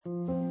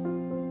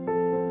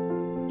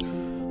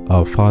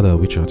Our Father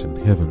which art in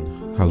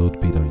heaven, hallowed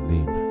be thy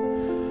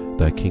name.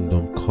 Thy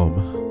kingdom come,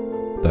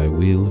 thy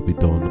will be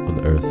done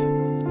on earth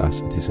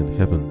as it is in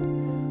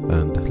heaven.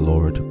 And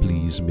Lord,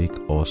 please make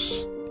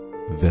us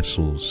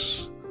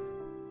vessels,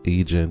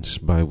 agents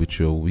by which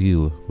your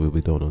will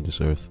be done on this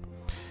earth.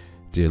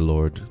 Dear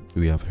Lord,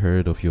 we have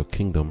heard of your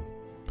kingdom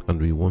and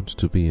we want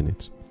to be in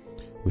it.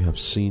 We have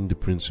seen the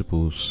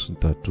principles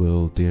that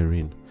dwell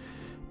therein,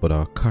 but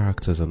our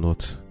characters are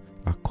not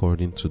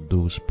according to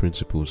those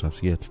principles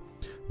as yet.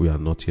 We are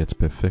not yet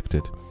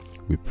perfected.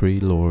 We pray,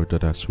 Lord,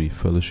 that as we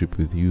fellowship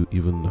with you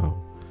even now,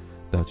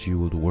 that you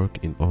would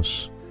work in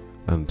us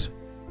and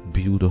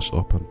build us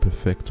up and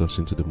perfect us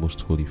into the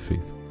most holy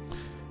faith.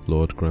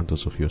 Lord, grant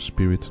us of your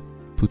Spirit.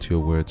 Put your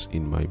words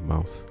in my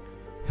mouth.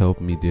 Help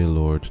me, dear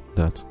Lord,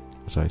 that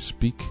as I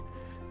speak,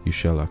 you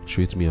shall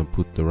actuate me and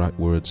put the right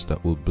words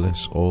that will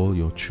bless all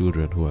your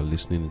children who are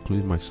listening,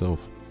 including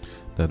myself,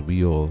 that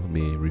we all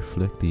may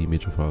reflect the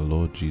image of our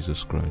Lord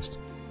Jesus Christ.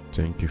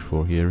 Thank you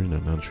for hearing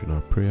and answering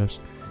our prayers.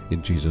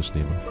 In Jesus'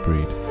 name I've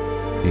prayed.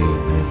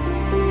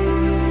 Amen.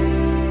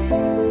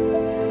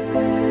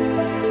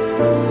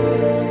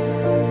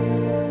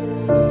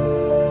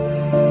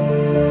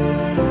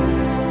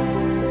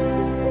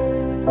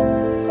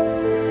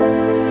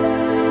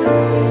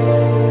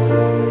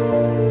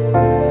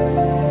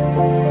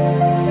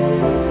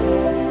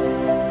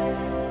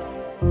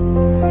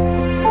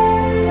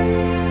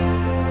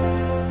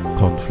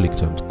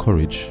 Conflict and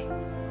Courage,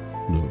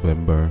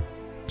 November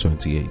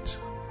 28.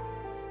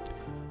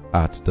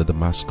 At the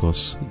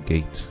Damascus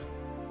gate.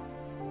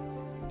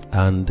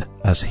 And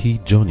as he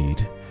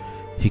journeyed,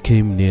 he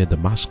came near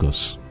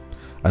Damascus,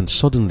 and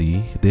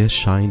suddenly there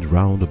shined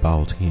round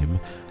about him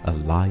a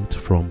light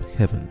from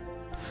heaven.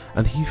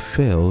 And he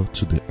fell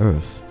to the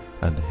earth,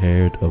 and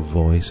heard a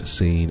voice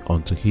saying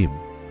unto him,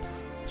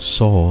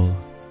 Saul,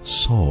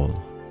 Saul,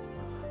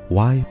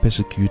 why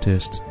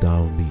persecutest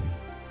thou me?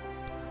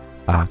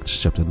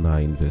 Acts chapter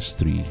 9 verse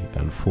 3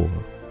 and 4.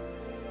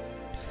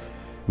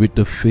 With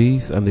the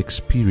faith and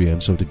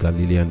experience of the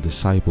Galilean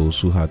disciples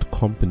who had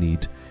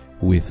companied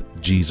with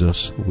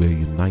Jesus were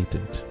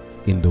united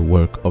in the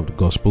work of the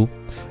gospel,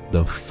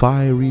 the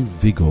fiery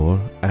vigor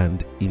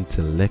and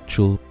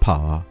intellectual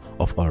power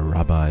of a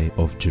rabbi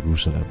of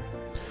Jerusalem,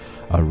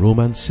 a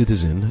Roman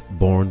citizen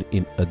born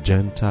in a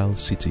Gentile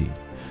city,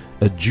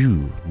 a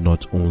Jew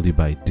not only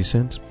by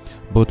descent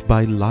but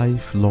by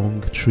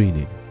lifelong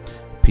training,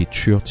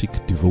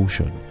 patriotic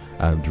devotion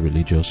and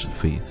religious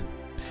faith.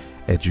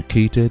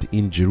 Educated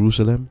in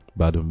Jerusalem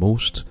by the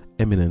most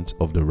eminent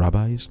of the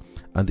rabbis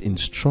and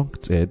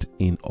instructed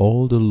in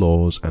all the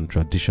laws and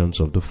traditions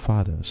of the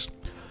fathers,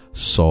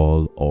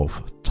 Saul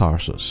of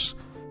Tarsus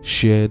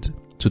shared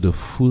to the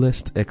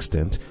fullest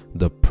extent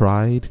the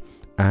pride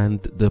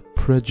and the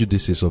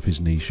prejudices of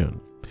his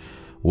nation.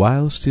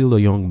 While still a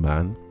young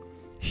man,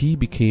 he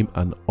became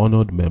an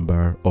honored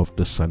member of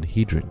the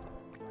Sanhedrin.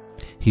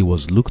 He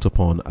was looked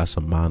upon as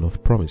a man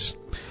of promise,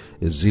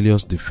 a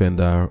zealous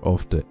defender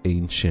of the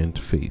ancient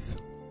faith.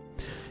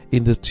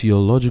 In the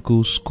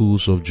theological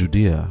schools of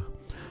Judea,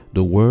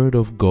 the word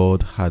of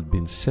God had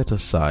been set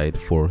aside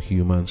for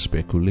human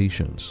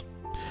speculations.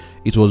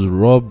 It was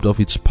robbed of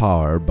its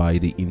power by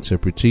the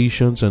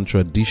interpretations and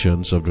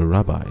traditions of the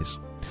rabbis.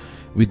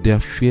 With their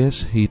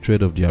fierce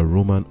hatred of their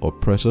Roman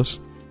oppressors,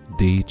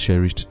 they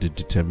cherished the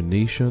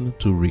determination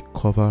to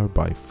recover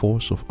by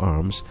force of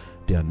arms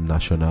their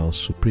national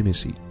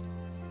supremacy.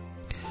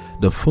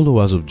 The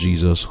followers of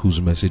Jesus,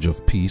 whose message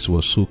of peace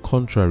was so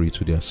contrary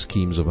to their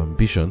schemes of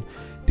ambition,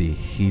 they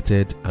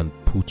hated and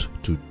put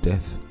to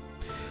death.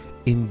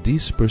 In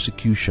this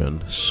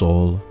persecution,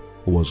 Saul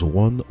was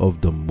one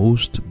of the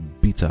most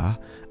bitter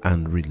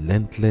and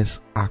relentless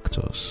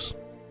actors.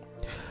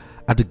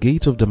 At the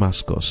gate of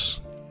Damascus,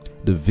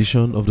 the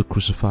vision of the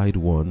crucified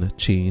one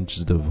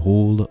changed the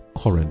whole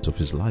current of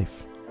his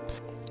life.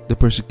 The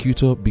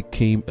persecutor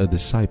became a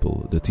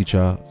disciple, the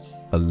teacher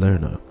a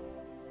learner.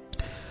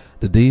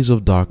 The days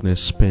of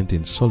darkness spent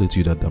in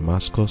solitude at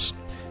Damascus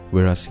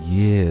were as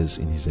years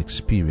in his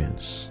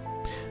experience.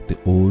 The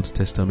Old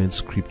Testament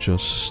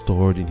scriptures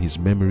stored in his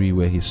memory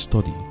were his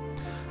study,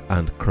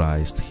 and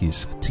Christ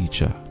his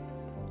teacher.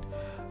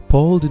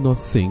 Paul did not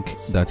think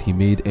that he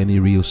made any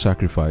real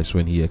sacrifice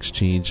when he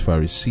exchanged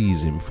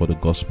Phariseeism for the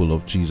gospel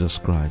of Jesus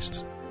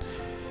Christ.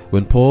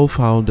 When Paul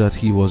found that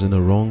he was in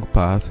a wrong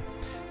path,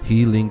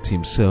 he linked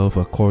himself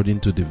according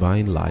to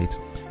divine light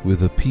with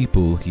the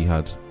people he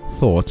had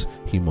thought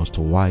he must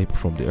wipe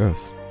from the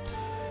earth.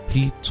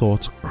 He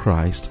taught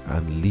Christ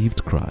and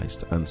lived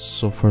Christ and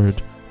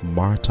suffered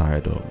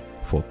martyrdom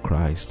for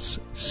Christ's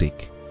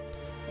sake.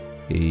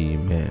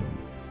 Amen.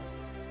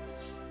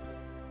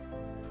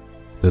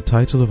 The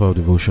title of our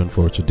devotion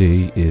for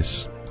today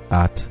is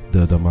At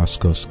the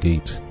Damascus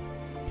Gate.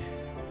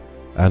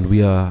 And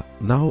we are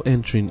now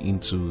entering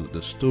into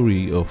the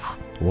story of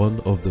one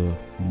of the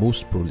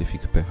most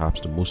prolific,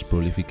 perhaps the most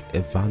prolific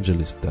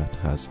evangelist that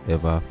has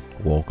ever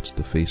walked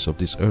the face of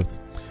this earth,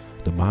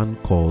 the man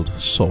called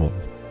Saul,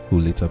 who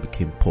later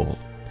became Paul.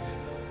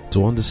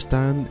 To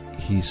understand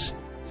his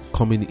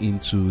coming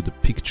into the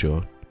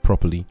picture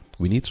properly,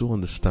 we need to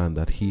understand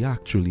that he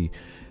actually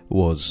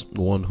was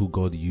one who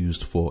God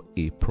used for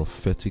a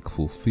prophetic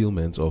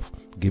fulfillment of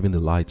giving the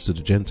light to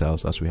the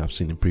Gentiles, as we have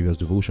seen in previous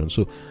devotions.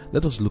 So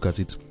let us look at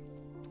it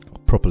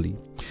properly.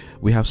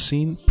 We have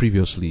seen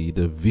previously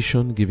the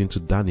vision given to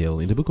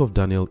Daniel in the book of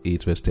Daniel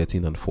 8 verse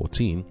 13 and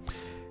 14.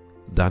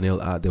 Daniel,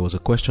 there was a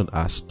question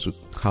asked to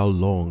how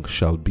long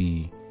shall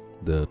be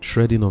the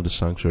treading of the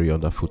sanctuary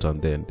underfoot,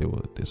 and then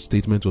the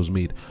statement was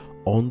made,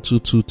 unto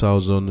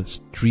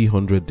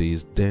 2,300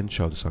 days, then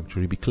shall the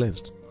sanctuary be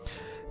cleansed.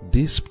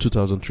 This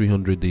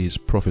 2,300 days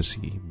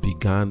prophecy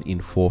began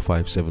in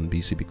 457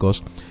 BC,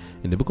 because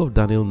in the book of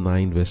Daniel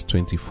 9 verse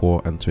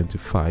 24 and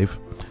 25,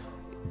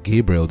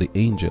 Gabriel the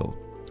angel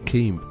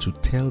came to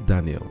tell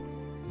Daniel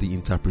the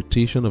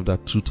interpretation of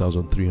that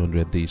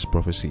 2,300 days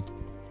prophecy.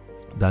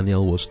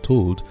 Daniel was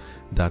told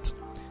that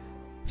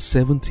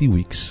 70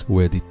 weeks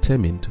were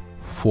determined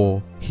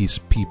for his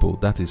people.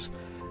 That is,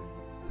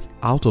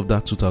 out of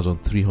that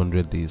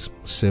 2,300 days,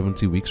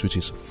 70 weeks, which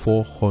is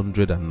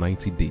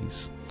 490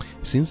 days.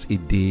 Since a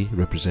day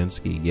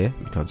represents a year,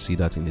 we can see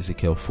that in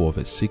Ezekiel 4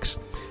 verse 6,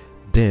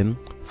 then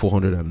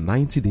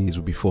 490 days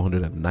will be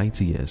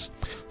 490 years.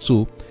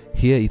 So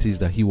here it is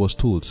that he was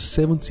told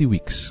 70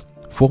 weeks,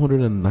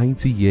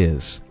 490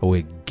 years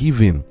were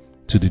given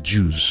to the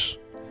Jews,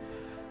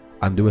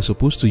 and they were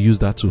supposed to use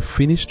that to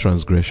finish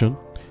transgression,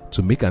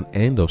 to make an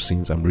end of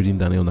sins. I'm reading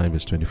Daniel 9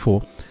 verse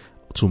 24,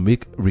 to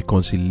make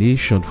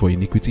reconciliation for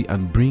iniquity,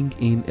 and bring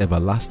in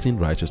everlasting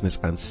righteousness,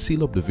 and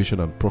seal up the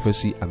vision and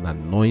prophecy, and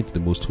anoint the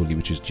most holy,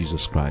 which is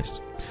Jesus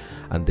Christ.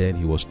 And then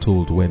he was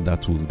told when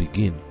that will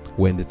begin,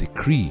 when the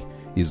decree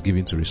is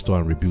given to restore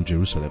and rebuild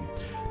Jerusalem.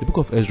 The book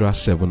of Ezra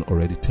 7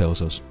 already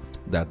tells us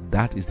that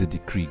that is the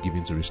decree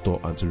given to restore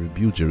and to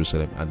rebuild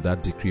Jerusalem, and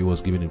that decree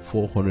was given in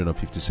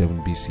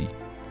 457 BC.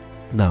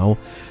 Now,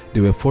 they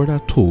were further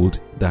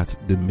told that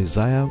the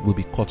Messiah will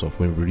be cut off.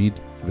 When we read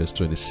verse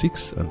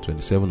 26 and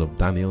 27 of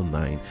Daniel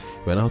 9,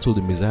 we are now told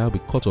the Messiah will be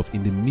cut off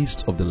in the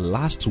midst of the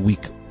last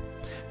week,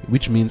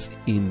 which means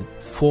in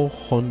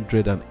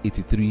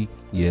 483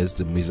 years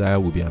the Messiah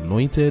will be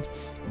anointed.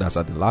 That's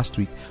at the last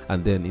week,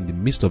 and then in the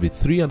midst of it,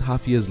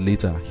 3.5 years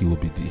later, he will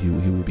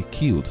be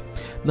killed.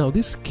 Now,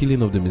 this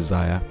killing of the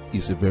Messiah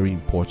is a very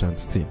important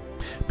thing,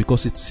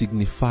 because it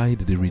signified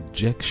the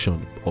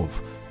rejection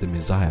of the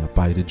Messiah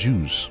by the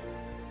Jews.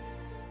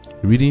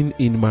 Reading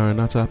in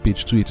Maranatha,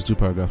 page 282,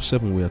 paragraph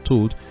 7, we are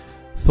told,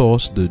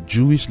 thus the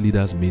Jewish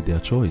leaders made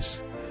their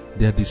choice.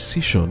 Their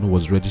decision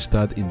was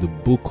registered in the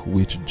book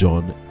which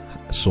John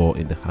saw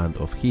in the hand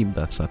of him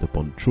that sat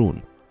upon the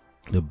throne,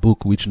 the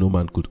book which no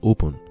man could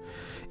open.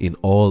 In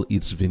all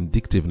its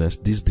vindictiveness,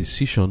 this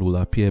decision will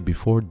appear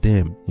before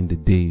them in the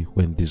day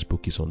when this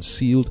book is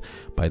unsealed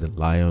by the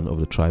Lion of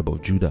the tribe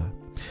of Judah.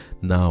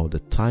 Now the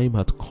time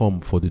had come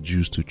for the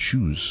Jews to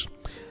choose.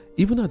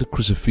 Even at the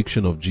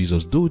crucifixion of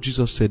Jesus, though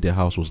Jesus said their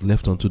house was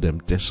left unto them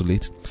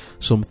desolate,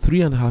 some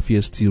 3.5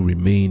 years still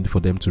remained for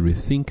them to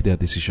rethink their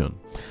decision.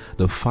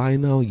 The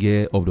final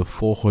year of the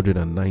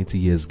 490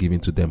 years given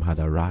to them had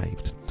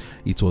arrived.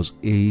 It was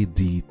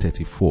AD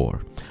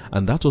 34,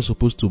 and that was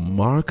supposed to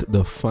mark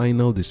the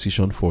final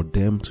decision for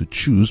them to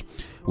choose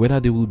whether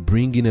they will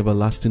bring in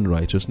everlasting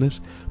righteousness,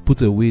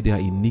 put away their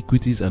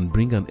iniquities, and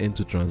bring an end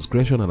to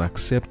transgression, and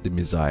accept the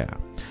Messiah.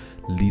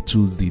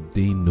 Little did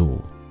they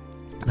know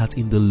that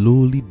in the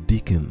lowly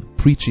deacon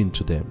preaching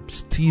to them,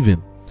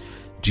 Stephen,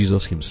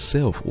 Jesus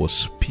himself was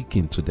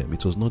speaking to them.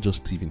 It was not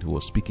just Stephen who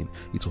was speaking,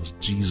 it was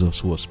Jesus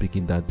who was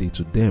speaking that day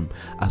to them,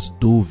 as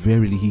though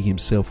verily he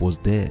himself was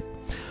there.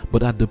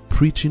 But at the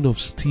preaching of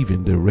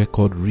Stephen, the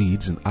record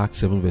reads in Acts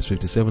 7 verse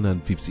 57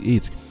 and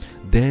 58,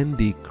 then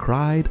they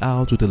cried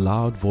out with a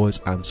loud voice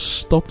and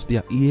stopped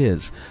their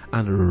ears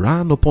and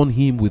ran upon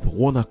him with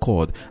one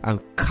accord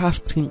and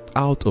cast him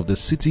out of the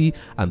city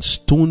and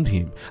stoned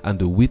him. And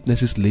the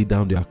witnesses laid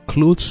down their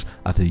clothes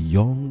at a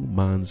young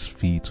man's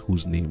feet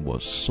whose name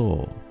was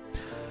Saul.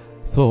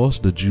 Thus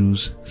the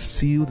Jews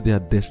sealed their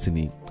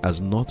destiny as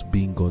not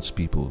being God's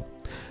people.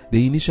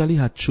 They initially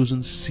had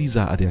chosen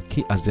Caesar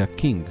as their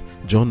king,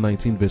 John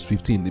 19 verse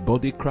 15,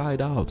 but they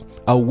cried out,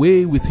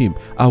 away with him,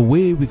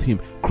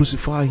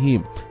 crucify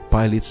him.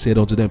 Pilate said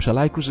unto them, shall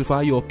I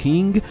crucify your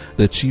king?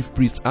 The chief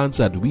priests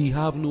answered, we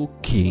have no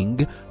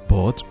king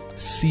but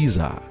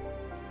Caesar.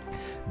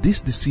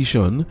 This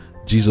decision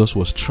Jesus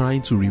was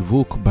trying to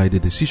revoke by the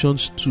decision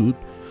stood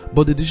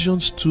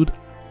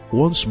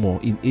once more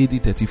in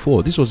AD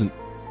 34. This was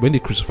when they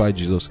crucified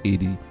Jesus,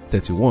 AD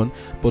 31,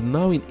 but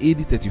now in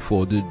AD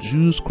 34, the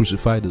Jews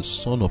crucified the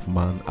Son of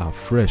Man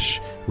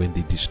afresh when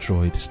they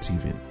destroyed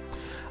Stephen.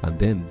 And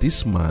then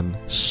this man,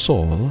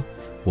 Saul,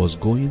 was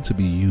going to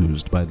be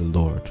used by the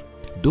Lord.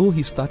 Though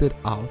he started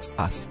out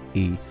as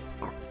a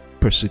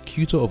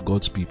persecutor of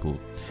God's people,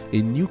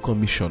 a new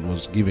commission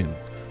was given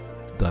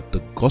that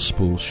the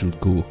gospel should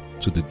go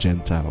to the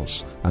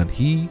Gentiles, and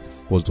he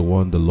was the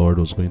one the Lord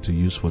was going to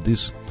use for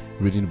this.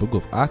 Reading the book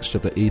of Acts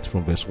chapter 8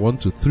 from verse 1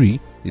 to 3,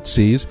 it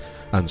says,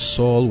 and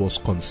Saul was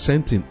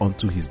consenting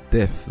unto his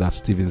death, that's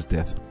Stephen's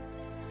death.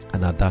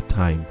 And at that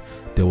time,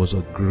 there was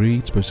a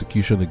great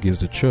persecution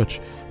against the church,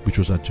 which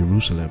was at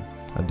Jerusalem,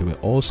 and they were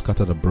all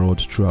scattered abroad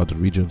throughout the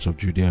regions of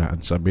Judea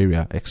and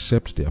Samaria,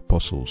 except the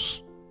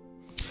apostles.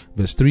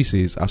 Verse 3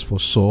 says, As for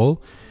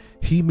Saul,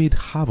 he made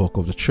havoc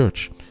of the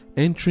church,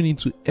 entering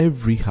into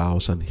every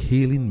house and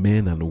hailing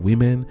men and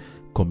women,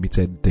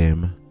 committed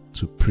them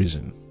to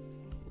prison.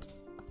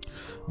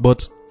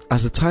 But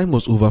as the time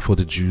was over for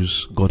the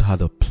Jews, God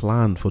had a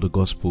plan for the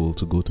gospel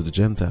to go to the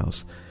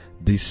Gentiles.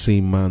 This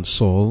same man,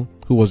 Saul,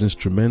 who was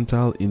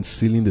instrumental in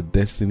sealing the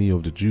destiny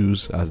of the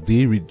Jews as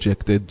they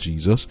rejected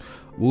Jesus,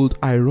 would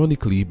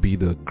ironically be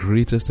the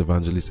greatest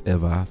evangelist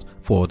ever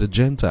for the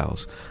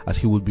Gentiles, as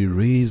he would be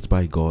raised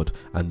by God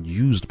and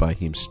used by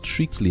him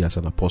strictly as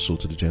an apostle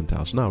to the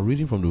Gentiles. Now,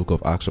 reading from the book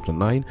of Acts chapter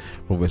 9,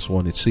 from verse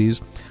 1, it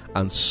says,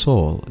 And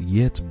Saul,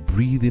 yet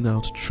breathing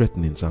out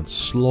threatenings and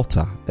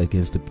slaughter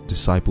against the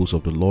disciples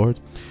of the Lord,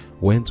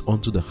 went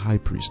unto the high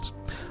priest,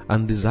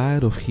 and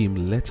desired of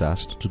him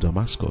letters to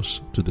Damascus,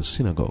 to the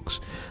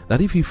synagogues,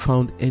 that if he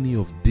found any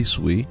of this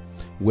way,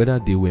 whether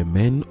they were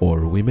men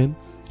or women,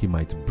 he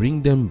might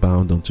bring them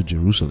bound unto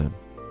Jerusalem.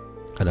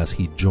 And as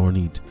he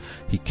journeyed,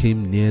 he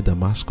came near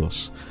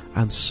Damascus,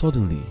 and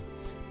suddenly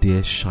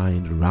there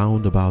shined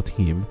round about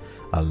him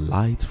a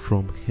light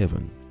from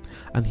heaven.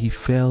 And he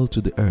fell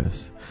to the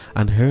earth,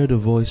 and heard a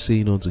voice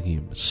saying unto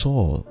him,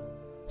 Saul,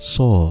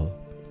 Saul,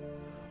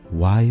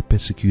 why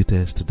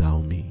persecutest thou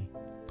me?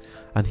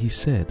 And he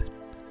said,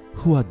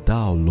 Who art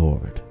thou,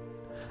 Lord?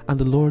 And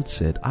the Lord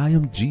said, I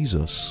am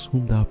Jesus,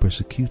 whom thou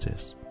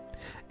persecutest.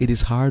 It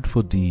is hard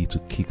for thee to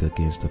kick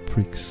against the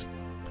pricks.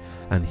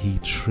 And he,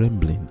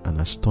 trembling and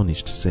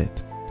astonished, said,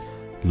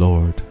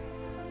 Lord,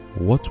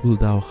 what wilt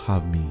thou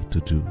have me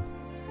to do?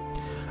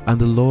 And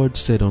the Lord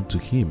said unto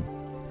him,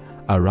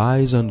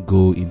 Arise and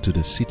go into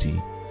the city,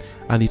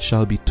 and it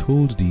shall be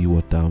told thee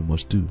what thou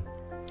must do.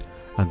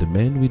 And the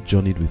men which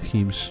journeyed with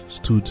him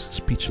stood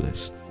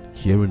speechless,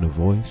 hearing a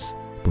voice,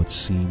 but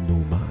seeing no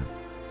man.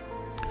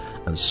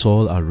 And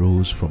Saul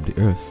arose from the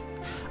earth,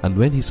 and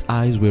when his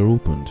eyes were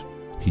opened,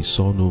 he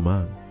saw no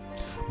man.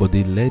 But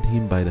they led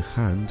him by the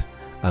hand,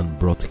 and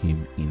brought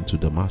him into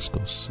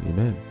Damascus.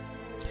 Amen.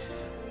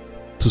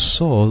 To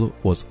Saul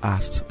was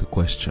asked the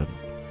question,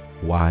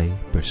 Why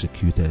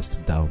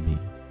persecutest thou me?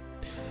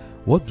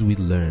 What do we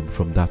learn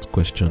from that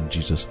question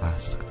Jesus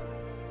asked?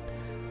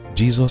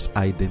 Jesus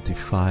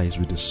identifies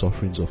with the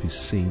sufferings of his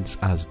saints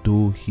as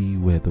though he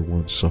were the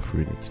one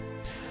suffering it.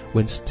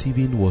 When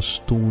Stephen was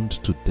stoned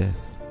to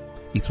death,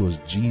 it was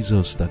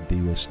Jesus that they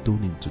were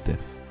stoning to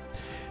death.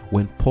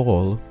 When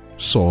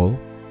Saul,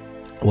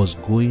 was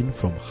going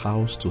from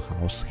house to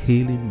house,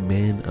 hailing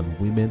men and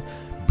women,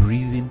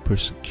 breathing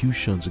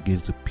persecutions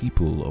against the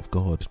people of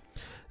God,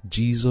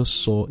 Jesus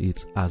saw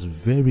it as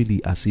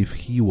verily as if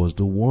he was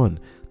the one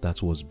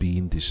that was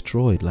being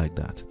destroyed like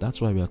that. That's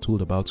why we are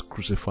told about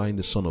crucifying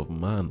the Son of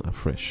Man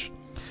afresh.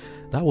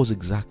 That was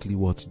exactly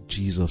what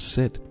Jesus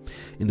said.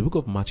 In the book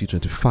of Matthew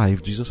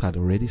 25, Jesus had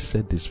already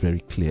said this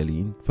very clearly.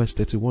 In verse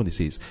 31, it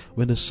says,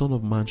 When the Son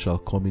of Man shall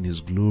come in his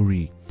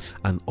glory,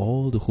 and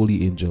all the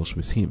holy angels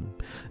with him,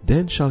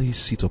 then shall he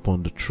sit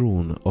upon the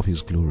throne of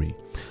his glory.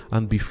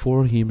 And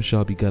before him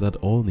shall be gathered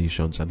all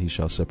nations, and he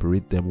shall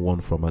separate them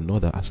one from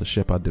another, as a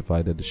shepherd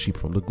divided the sheep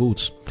from the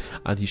goats.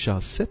 And he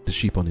shall set the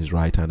sheep on his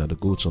right hand, and the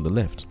goats on the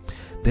left.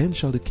 Then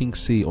shall the king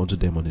say unto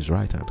them on his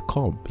right hand,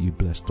 Come, ye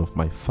blessed of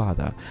my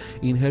Father,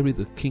 inherit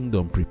the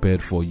kingdom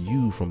prepared for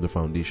you from the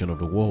foundation of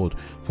the world.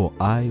 For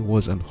I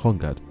was an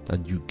hungered,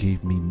 and you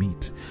gave me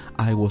meat.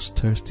 I was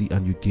thirsty,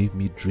 and you gave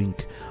me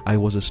drink. I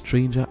was a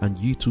stranger, and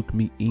ye took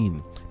me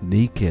in.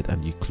 Naked,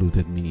 and ye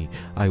clothed me.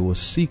 I was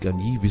sick, and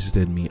ye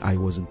visited me. I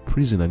was in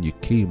prison, and ye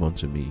came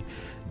unto me.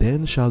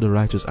 Then shall the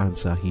righteous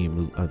answer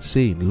him, and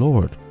saying,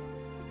 Lord,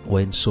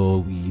 when saw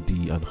we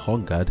thee an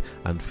hungered,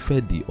 and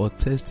fed thee, or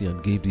thirsty,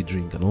 and gave thee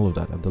drink, and all of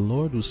that? And the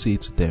Lord will say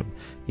to them,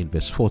 in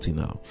verse 40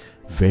 now,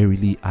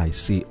 Verily I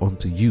say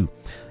unto you,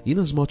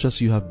 inasmuch as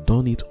you have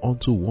done it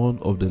unto one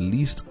of the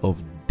least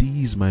of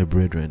these my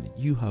brethren,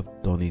 you have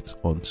done it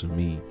unto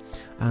me.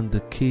 And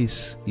the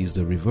case is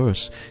the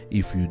reverse.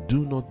 If you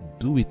do not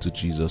do it to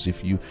Jesus,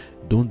 if you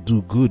don't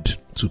do good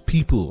to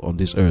people on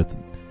this earth,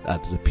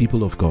 at the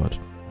people of God,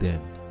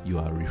 then you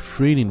are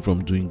refraining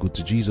from doing good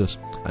to Jesus.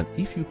 And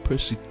if you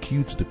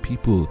persecute the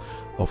people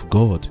of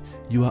God,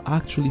 you are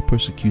actually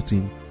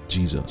persecuting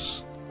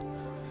Jesus.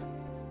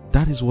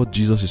 That is what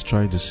Jesus is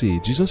trying to say.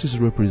 Jesus is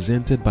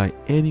represented by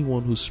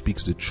anyone who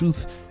speaks the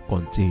truth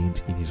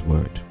contained in his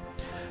word.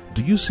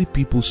 Do you see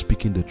people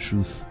speaking the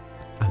truth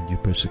and you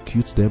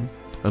persecute them?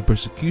 And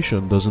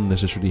persecution doesn't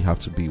necessarily have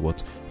to be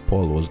what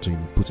Paul was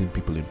doing, putting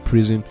people in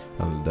prison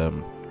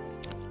and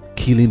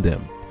killing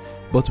them.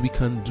 But we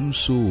can do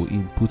so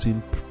in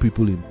putting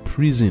people in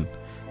prison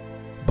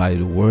by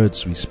the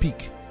words we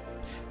speak.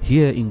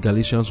 Here in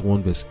Galatians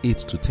 1 verse 8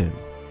 to 10,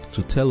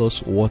 to tell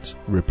us what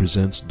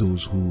represents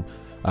those who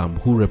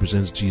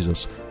represents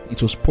Jesus.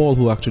 It was Paul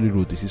who actually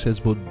wrote this. He says,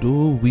 But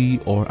though we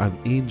or an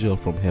angel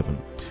from heaven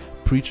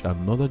preach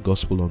another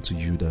gospel unto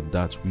you than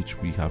that which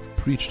we have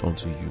preached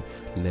unto you,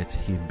 let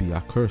him be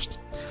accursed.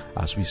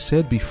 As we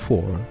said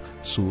before,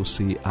 so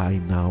say I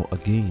now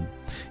again.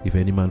 If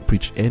any man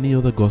preach any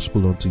other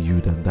gospel unto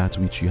you than that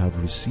which you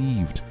have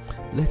received,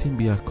 let him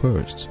be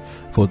accursed.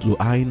 For do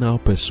I now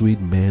persuade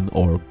men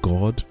or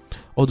God?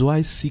 Or do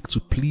I seek to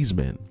please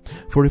men?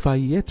 For if I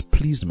yet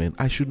pleased men,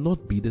 I should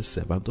not be the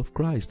servant of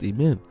Christ.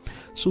 Amen.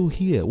 So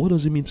here, what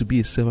does it mean to be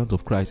a servant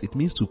of Christ? It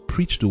means to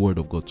preach the word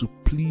of God, to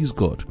please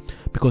God.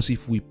 Because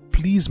if we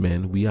please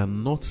men, we are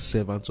not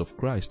servants of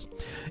Christ.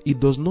 It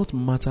does not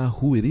matter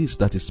who it is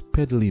that is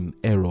peddling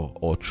error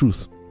or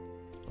truth.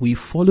 We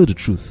follow the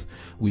truth.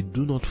 We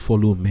do not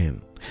follow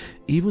men.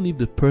 Even if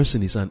the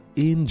person is an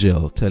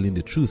angel telling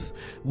the truth,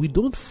 we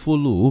don't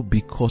follow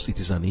because it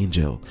is an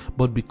angel,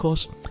 but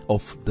because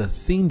of the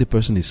thing the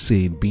person is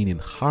saying being in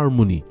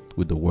harmony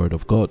with the word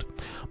of God.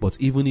 But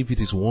even if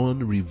it is one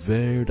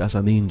revered as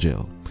an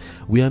angel,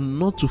 we are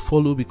not to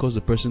follow because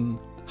the person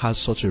has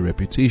such a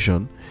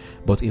reputation,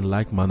 but in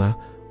like manner,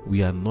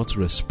 we are not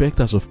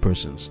respecters of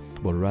persons,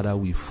 but rather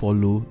we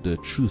follow the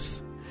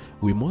truth.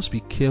 We must be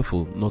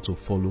careful not to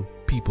follow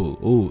people.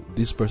 Oh,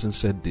 this person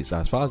said this.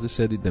 As far as they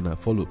said it, then I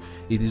follow.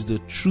 It is the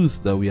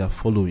truth that we are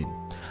following.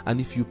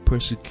 And if you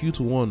persecute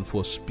one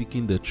for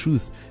speaking the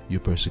truth, you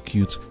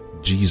persecute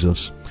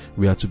Jesus.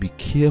 We are to be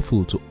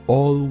careful to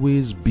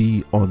always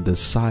be on the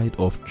side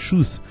of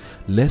truth,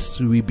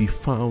 lest we be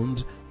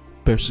found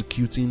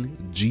persecuting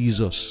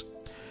Jesus.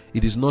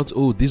 It is not,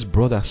 oh, this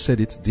brother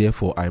said it,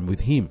 therefore I'm with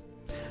him.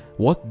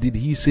 What did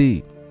he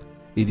say?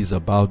 It is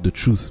about the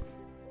truth.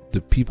 The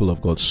people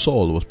of God.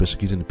 Saul was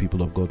persecuting the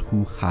people of God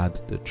who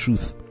had the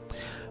truth.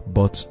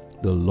 But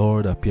the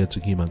Lord appeared to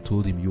him and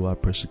told him, you are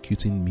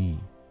persecuting me.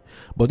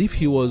 But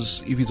if it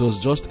was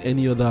just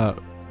any other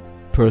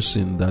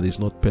person that is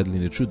not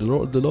peddling the truth, the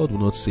Lord will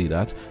not say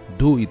that,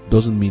 though it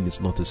doesn't mean it's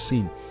not a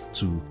sin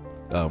to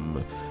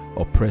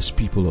oppress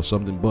people or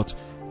something. But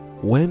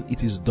when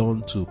it is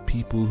done to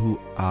people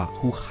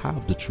who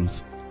have the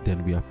truth,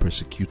 then we are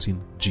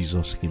persecuting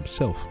Jesus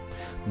himself.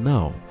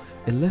 Now,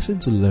 a lesson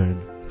to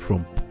learn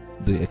from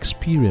the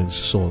experience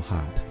Saul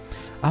had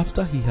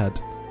after he had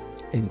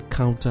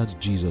encountered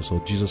Jesus, or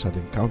Jesus had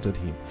encountered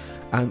him,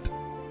 and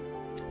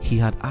he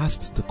had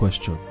asked the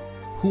question,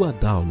 who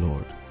art thou,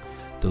 Lord?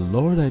 The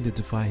Lord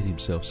identified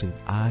himself saying,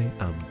 I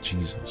am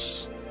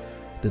Jesus.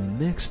 The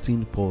next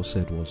thing Paul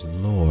said was,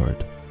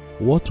 Lord,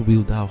 what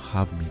wilt thou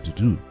have me to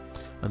do?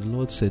 And the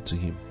Lord said to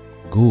him,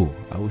 go,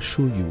 I will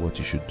show you what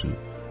you should do.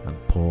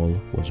 And Paul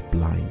was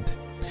blind.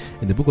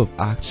 In the book of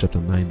Acts chapter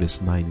 9 verse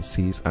 9 it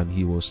says, and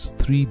he was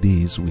 3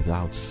 days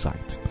without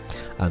sight,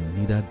 and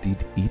neither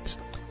did eat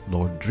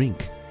nor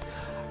drink.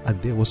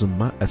 And there was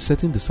a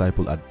certain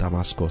disciple at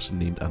Damascus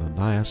named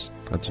Ananias,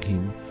 and to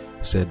him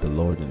said the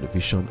Lord in the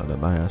vision,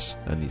 Ananias,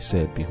 and he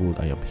said, behold,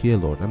 I am here,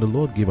 Lord. And the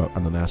Lord gave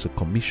Ananias a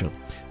commission,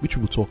 which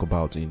we will talk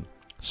about in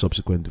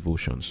subsequent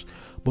devotions.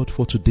 But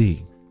for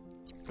today,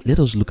 let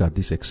us look at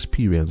this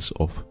experience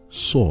of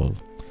Saul,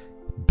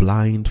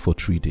 blind for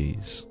 3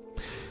 days.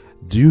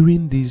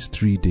 During these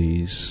 3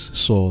 days,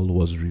 Saul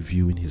was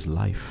reviewing his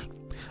life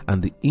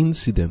and the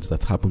incidents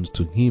that happened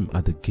to him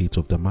at the gate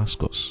of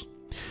Damascus.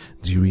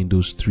 During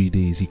those 3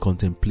 days, he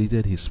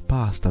contemplated his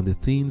past and the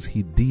things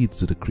he did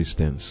to the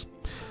Christians,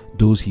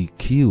 those he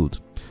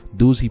killed,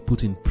 those he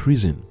put in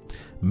prison,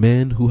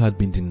 men who had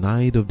been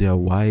denied of their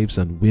wives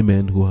and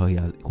women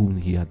whom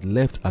he had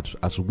left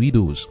as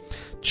widows,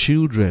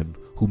 children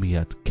whom he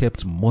had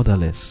kept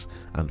motherless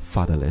and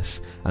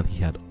fatherless, and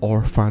he had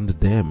orphaned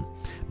them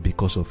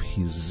because of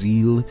his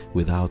zeal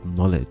without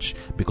knowledge,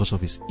 because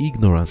of his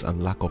ignorance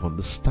and lack of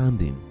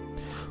understanding.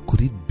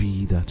 Could it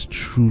be that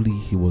truly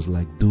he was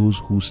like those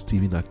who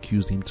Stephen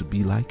accused him to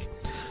be like?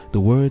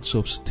 The words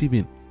of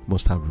Stephen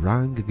must have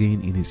rang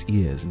again in his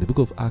ears. In the book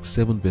of Acts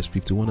 7 verse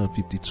 51 and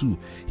 52,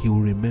 he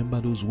will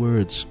remember those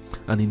words,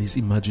 and in his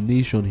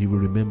imagination he will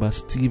remember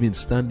Stephen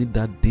standing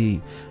that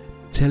day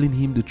telling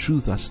him the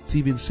truth, as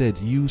Stephen said,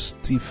 you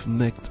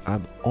stiff-necked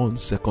and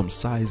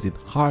uncircumcised in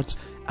heart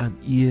and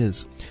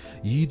ears,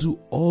 ye do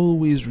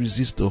always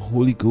resist the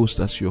Holy Ghost,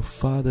 as your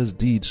fathers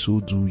did, so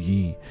do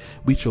ye.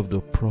 Which of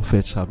the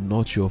prophets have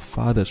not your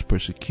fathers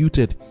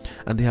persecuted?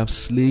 And they have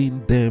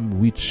slain them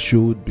which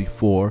showed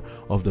before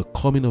of the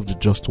coming of the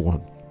just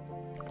one,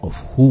 of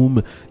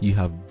whom ye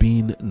have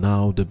been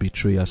now the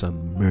betrayers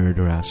and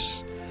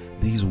murderers.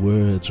 These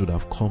words would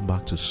have come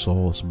back to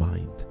Saul's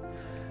mind.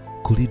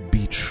 Could it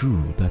be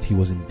true that he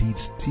was indeed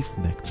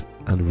stiff-necked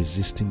and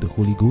resisting the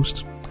Holy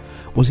Ghost?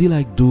 Was he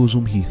like those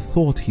whom he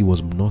thought he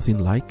was nothing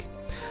like?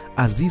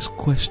 As these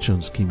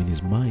questions came in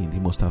his mind, he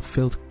must have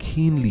felt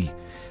keenly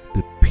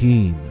the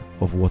pain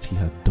of what he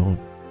had done.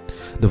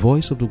 The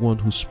voice of the one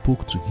who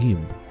spoke to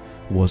him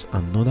was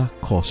another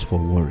cause for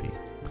worry.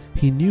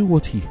 He knew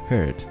what he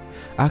heard.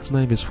 Acts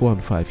 9 verse 4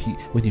 and 5,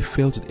 when he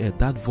felt it,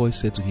 that voice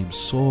said to him,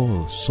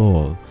 Saul,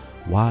 Saul,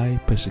 why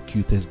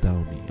persecutest thou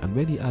me? And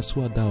when he asked,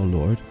 who art thou,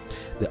 Lord?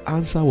 The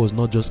answer was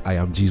not just, I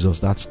am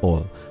Jesus, that's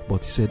all.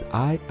 But he said,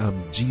 I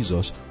am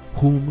Jesus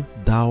whom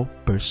thou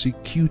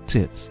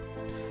persecutest.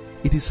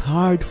 It is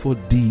hard for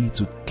thee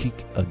to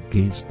kick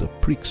against the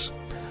pricks.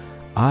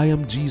 I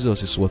am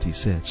Jesus is what he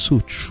said. So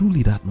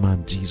truly that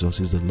man Jesus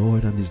is the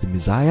Lord and is the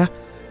Messiah?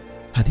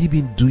 Had he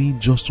been doing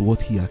just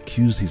what he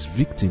accused his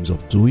victims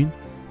of doing?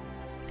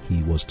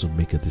 He was to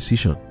make a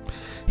decision.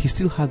 He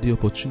still had the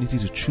opportunity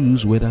to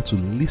choose whether to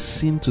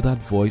listen to that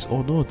voice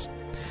or not.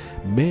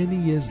 Many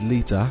years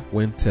later,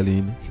 when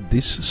telling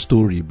this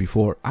story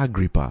before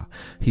Agrippa,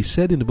 he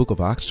said in the book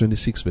of Acts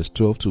 26 verse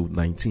 12 to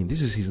 19,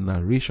 this is his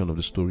narration of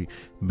the story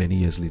many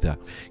years later.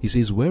 He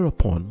says,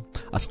 whereupon,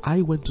 as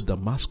I went to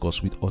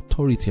Damascus with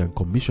authority and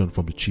commission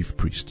from the chief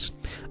priests,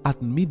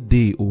 at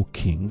midday, O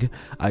king,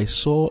 I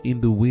saw in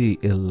the way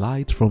a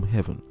light from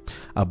heaven,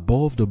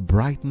 above the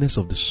brightness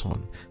of the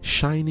sun,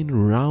 shining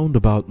round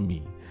about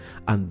me,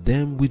 and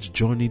them which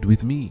journeyed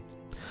with me.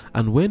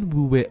 And when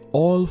we were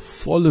all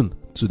fallen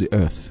to the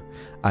earth,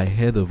 I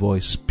heard a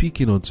voice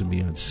speaking unto me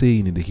and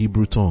saying in the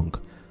Hebrew tongue,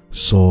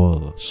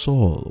 Saul,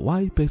 Saul,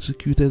 why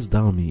persecutest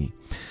thou me?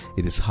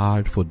 It is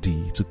hard for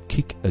thee to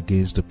kick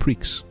against the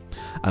pricks.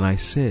 And I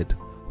said,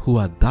 Who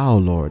art thou,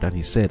 Lord? And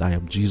he said, I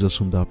am Jesus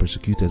whom thou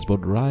persecutest,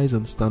 but rise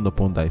and stand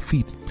upon thy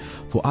feet.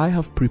 For I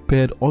have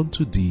prepared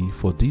unto thee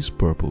for this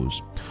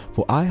purpose.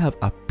 For I have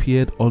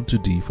appeared unto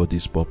thee for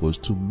this purpose,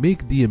 to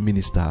make thee a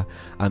minister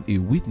and a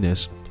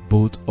witness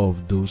both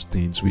of those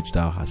things which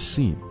thou hast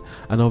seen,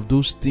 and of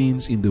those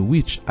things in the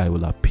which I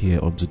will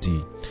appear unto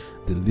thee,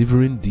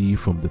 delivering thee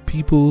from the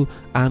people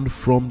and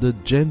from the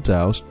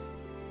Gentiles,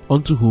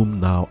 unto whom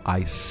now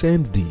I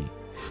send thee,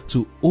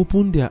 to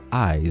open their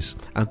eyes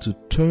and to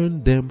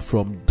turn them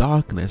from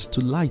darkness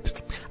to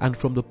light, and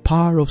from the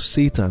power of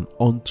Satan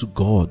unto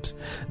God,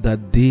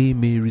 that they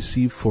may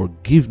receive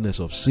forgiveness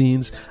of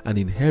sins and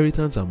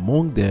inheritance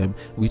among them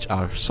which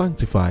are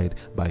sanctified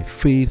by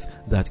faith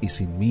that is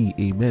in me.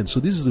 Amen. So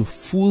this is the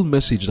full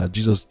message that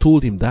Jesus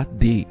told him that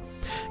day.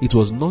 It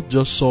was not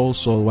just Saul,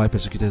 Saul, why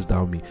persecutest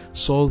thou me?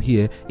 Saul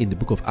here in the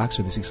book of Acts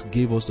 26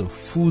 gave us the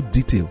full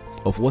detail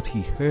of what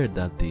he heard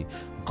that day.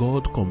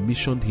 God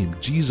commissioned him,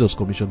 Jesus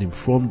commissioned him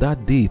from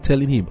that day,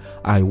 telling him,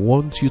 I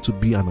want you to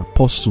be an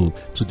apostle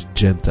to the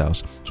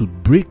Gentiles, to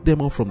break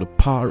them off from the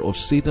power of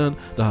Satan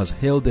that has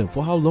held them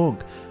for how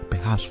long?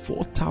 Perhaps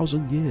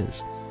 4,000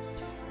 years.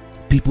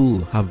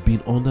 People have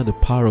been under the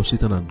power of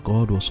Satan, and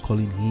God was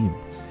calling him,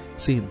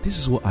 saying, this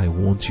is what I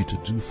want you to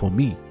do for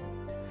me.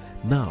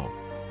 Now,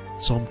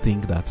 some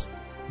think that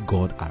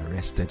God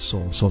arrested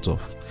Saul, sort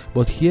of.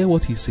 But hear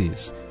what he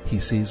says. He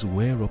says,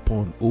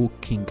 whereupon, O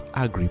King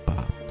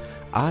Agrippa,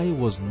 I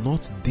was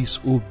not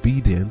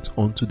disobedient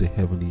unto the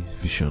heavenly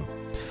vision.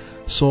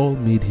 Saul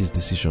made his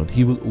decision.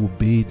 He will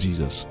obey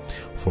Jesus.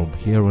 From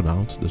here on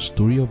out, the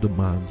story of the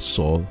man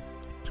Saul,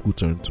 who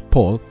turned to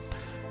Paul,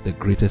 the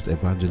greatest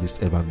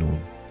evangelist ever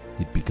known,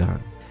 it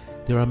began.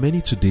 There are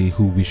many today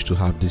who wish to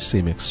have this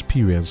same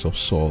experience of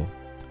Saul,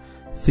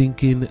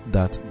 thinking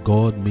that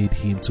God made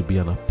him to be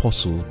an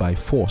apostle by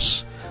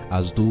force,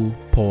 as though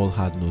Paul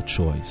had no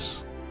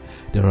choice.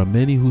 There are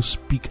many who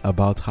speak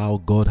about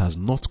how God has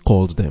not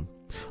called them,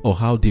 or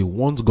how they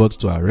want God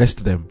to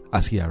arrest them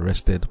as he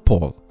arrested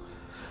Paul.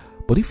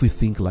 But if we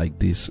think like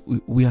this,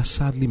 we are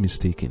sadly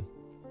mistaken.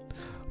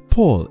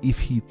 Paul, if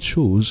he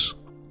chose,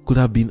 could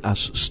have been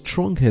as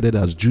strong-headed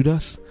as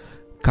Judas,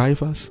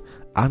 Caiaphas,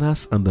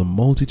 Annas, and the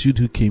multitude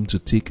who came to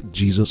take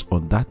Jesus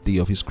on that day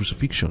of his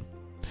crucifixion.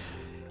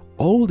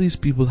 All these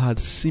people had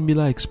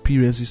similar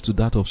experiences to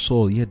that of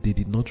Saul, yet they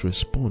did not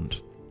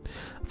respond.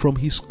 From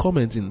his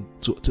comment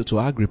to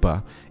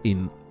Agrippa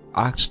in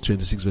Acts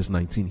 26 verse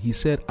 19, he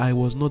said, I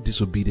was not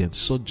disobedient,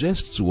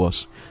 suggests to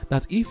us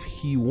that if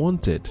he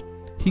wanted,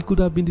 he could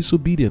have been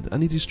disobedient.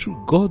 And it is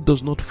true, God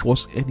does not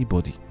force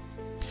anybody.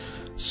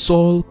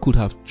 Saul could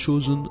have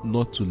chosen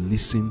not to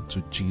listen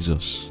to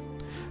Jesus.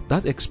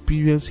 That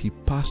experience he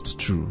passed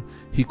through,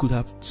 he could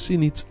have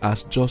seen it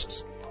as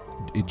just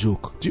a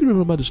joke. Do you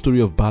remember the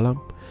story of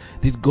Balaam?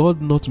 Did God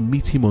not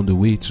meet him on the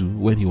way to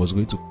when he was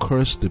going to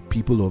curse the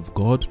people of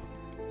God?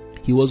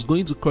 He was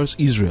going to curse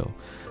Israel,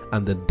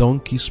 and the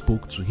donkey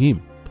spoke to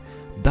him.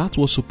 That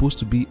was supposed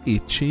to be a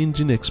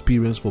changing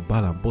experience for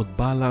Balaam, but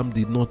Balaam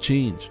did not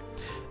change.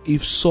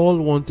 If Saul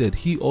wanted,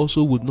 he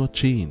also would not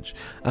change.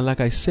 And like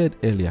I said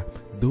earlier,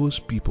 those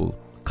people,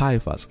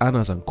 Caiaphas,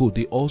 Annas, and co,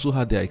 they also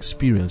had their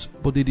experience,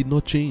 but they did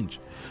not change.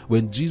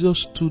 When Jesus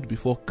stood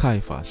before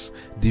Caiaphas,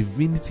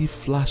 divinity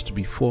flashed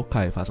before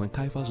Caiaphas, and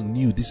Caiaphas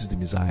knew this is the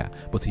Messiah,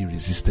 but he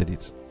resisted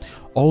it.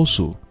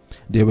 Also,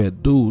 there were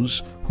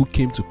those who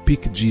came to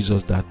pick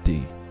Jesus that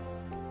day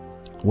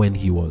when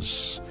he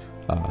was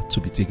to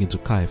be taken to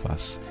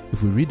Caiaphas.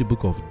 If we read the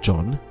book of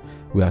John,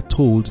 we are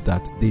told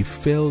that they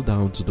fell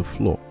down to the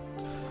floor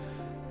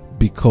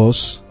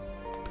because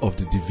of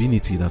the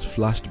divinity that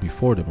flashed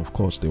before them. Of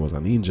course, there was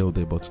an angel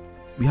there, but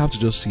we have to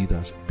just see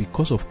that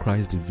because of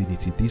Christ's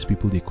divinity, these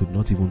people, they could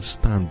not even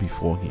stand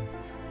before him.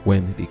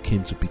 When they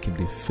came to pick him,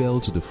 they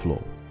fell to the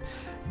floor.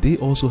 They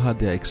also had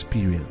their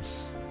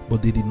experience,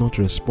 but they did not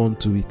respond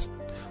to it.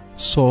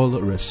 Saul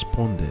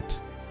responded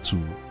to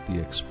the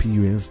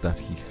experience that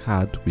he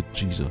had with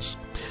Jesus.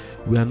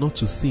 We are not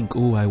to think,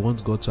 oh, I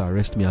want God to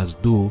arrest me, as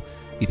though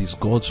it is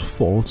God's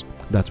fault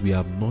that we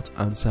have not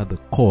answered the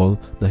call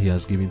that He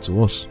has given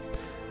to us.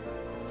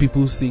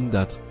 People think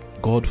that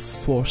God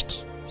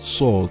forced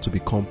Saul to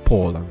become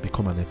Paul and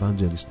become an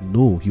evangelist.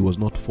 No, he was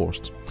not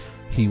forced.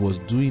 He was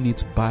doing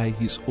it by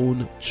his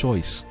own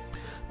choice.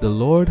 The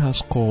Lord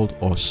has called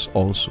us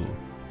also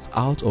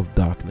out of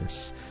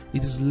darkness.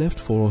 It is left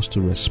for us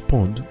to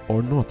respond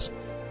or not.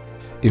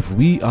 If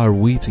we are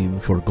waiting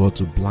for God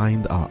to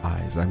blind our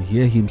eyes and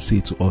hear Him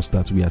say to us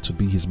that we are to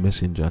be His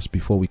messengers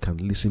before we can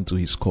listen to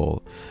His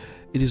call,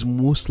 it is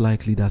most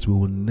likely that we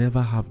will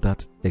never have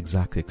that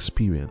exact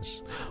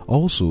experience.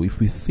 Also, if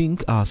we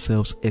think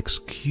ourselves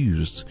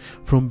excused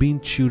from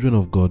being children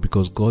of God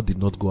because God did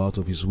not go out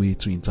of His way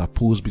to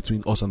interpose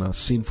between us and our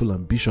sinful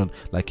ambition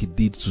like He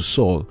did to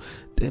Saul,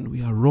 then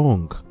we are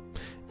wrong.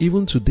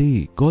 Even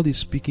today, God is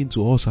speaking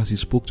to us as He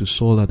spoke to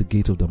Saul at the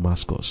gate of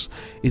Damascus.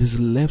 It is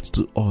left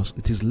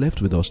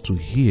with us to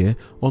hear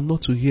or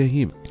not to hear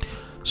Him.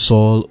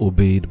 Saul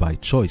obeyed by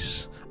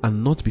choice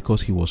and not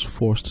because he was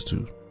forced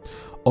to.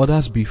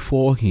 Others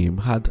before him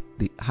had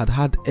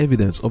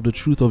evidence of the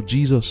truth of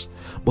Jesus,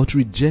 but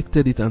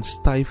rejected it and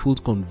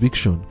stifled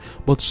conviction.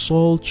 But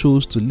Saul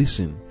chose to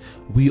listen.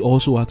 We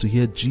also are to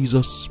hear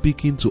Jesus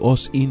speaking to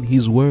us in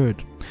His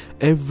word.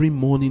 Every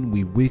morning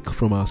we wake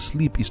from our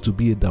sleep is to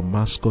be a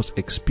Damascus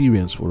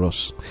experience for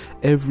us.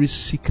 Every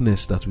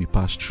sickness that we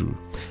pass through,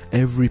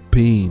 every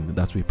pain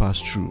that we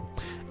pass through,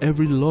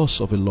 every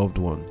loss of a loved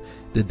one,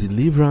 the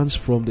deliverance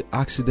from the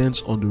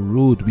accidents on the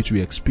road which we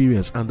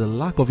experience and the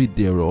lack of it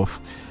thereof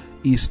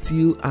is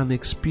still an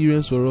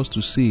experience for us to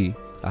say,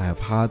 I have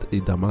had a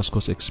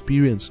Damascus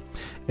experience.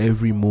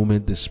 Every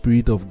moment the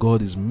Spirit of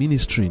God is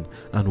ministering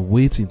and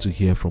waiting to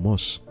hear from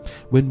us.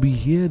 When we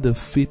hear the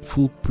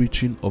faithful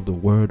preaching of the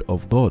Word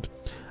of God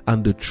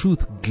and the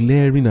truth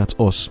glaring at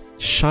us,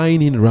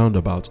 shining round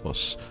about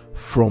us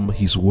from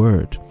His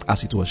word,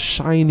 as it was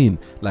shining,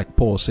 like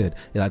Paul said,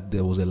 that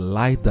there was a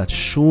light that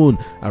shone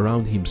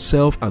around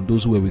himself and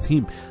those who were with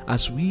him.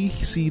 As we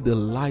see the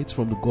light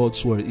from the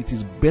God's word, it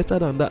is better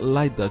than that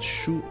light that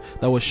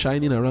was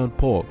shining around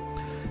Paul.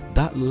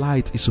 That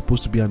light is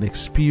supposed to be an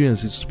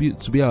experience. It's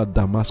to be our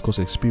Damascus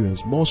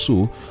experience. More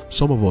so,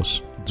 some of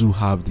us do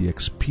have the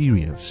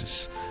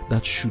experiences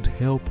that should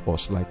help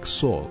us, like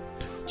Saul,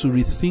 to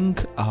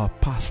rethink our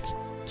past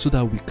so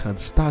that we can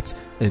start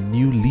a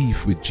new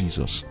leaf with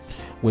Jesus.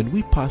 When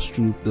we pass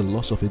through the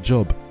loss of a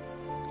job,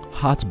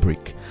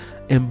 heartbreak,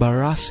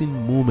 embarrassing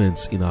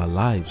moments in our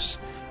lives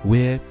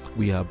where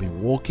we have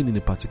been walking in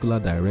a particular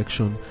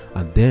direction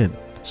and then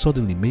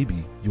suddenly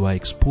maybe you are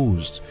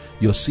exposed,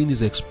 your sin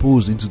is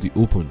exposed into the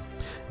open.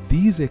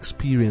 These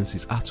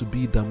experiences are to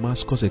be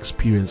Damascus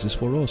experiences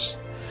for us.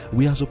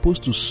 We are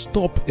supposed to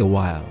stop a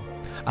while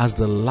as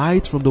the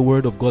light from the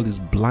word of God is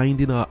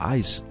blinding our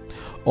eyes,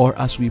 or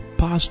as we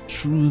pass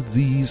through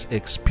these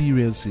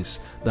experiences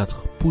that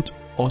put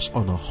us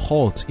on a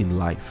halt in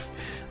life.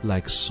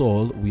 Like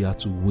Saul, we are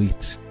to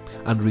wait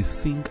and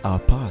rethink our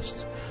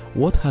past.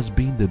 What has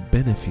been the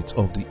benefit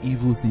of the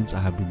evil things I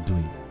have been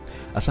doing?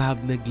 As I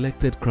have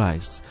neglected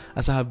Christ,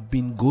 as I have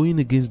been going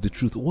against the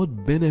truth,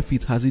 what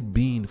benefit has it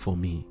been for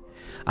me?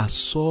 As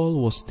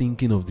Saul was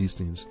thinking of these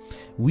things,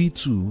 we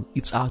too,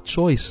 it's our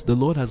choice. The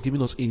Lord has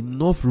given us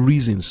enough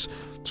reasons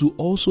to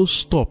also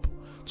stop,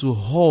 to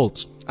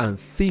halt, and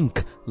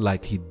think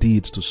like He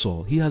did to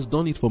Saul. He has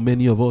done it for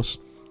many of us,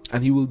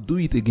 and He will do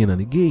it again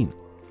and again.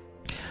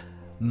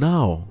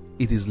 Now,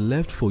 it is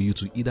left for you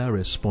to either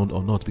respond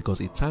or not, because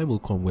a time will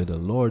come where the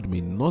Lord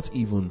may not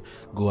even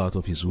go out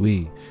of His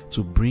way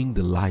to bring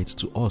the light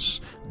to us.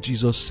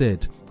 Jesus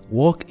said,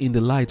 walk in the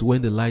light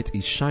when the light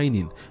is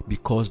shining,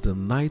 because the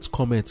night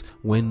cometh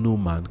when no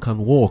man can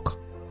walk.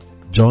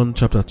 John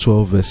chapter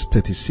 12 verse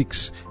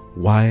 36,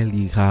 while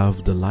ye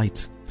have the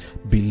light,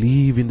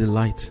 believe in the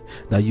light,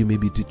 that you may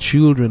be the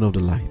children of the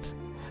light.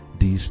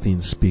 These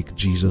things spake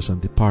Jesus,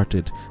 and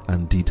departed,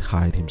 and did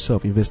hide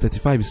Himself. In verse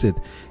 35 He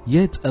said,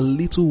 yet a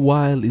little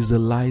while is the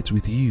light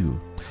with you.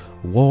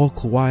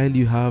 Walk while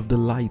you have the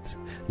light,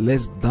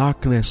 lest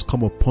darkness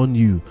come upon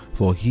you.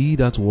 For he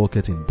that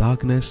walketh in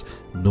darkness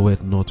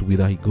knoweth not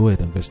whither he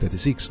goeth. And verse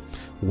 36,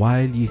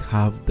 while ye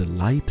have the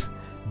light,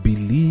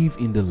 believe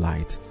in the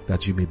light,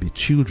 that you may be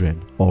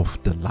children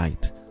of the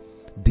light.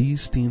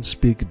 These things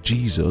spake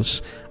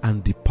Jesus,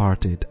 and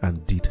departed,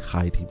 and did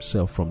hide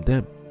Himself from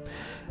them.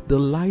 The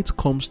light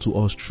comes to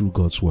us through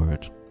God's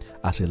word,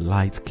 as a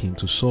light came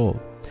to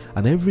Saul.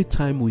 And every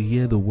time we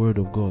hear the word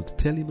of God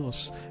telling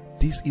us,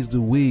 this is the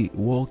way,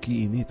 walk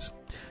ye in it,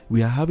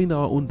 we are having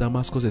our own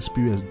Damascus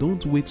experience.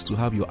 Don't wait to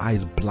have your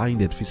eyes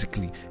blinded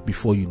physically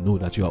before you know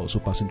that you are also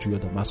passing through your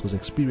Damascus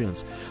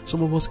experience.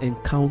 Some of us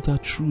encounter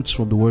truths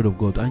from the word of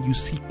God, and you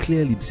see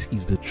clearly this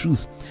is the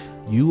truth.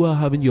 You are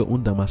having your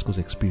own Damascus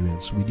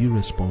experience. Will you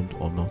respond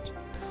or not?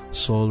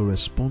 Saul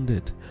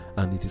responded,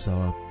 and it is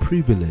our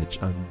privilege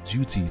and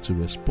duty to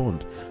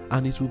respond,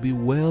 and it will be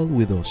well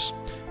with us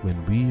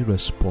when we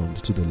respond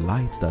to the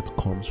light that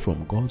comes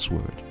from God's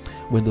word.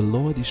 When the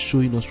Lord is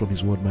showing us from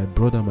His word, my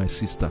brother, my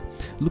sister,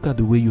 look at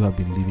the way you have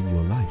been living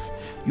your life.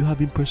 You have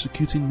been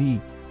persecuting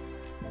me.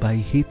 by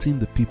hating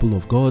the people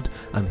of God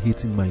and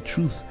hating my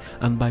truth,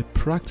 and by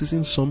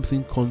practicing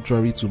something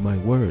contrary to my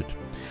word.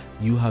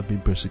 You have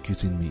been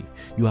persecuting me.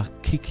 You are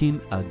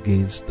kicking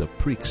against the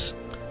pricks.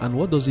 And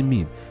what does it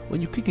mean?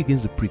 When you kick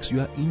against the pricks, you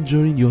are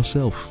injuring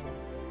yourself.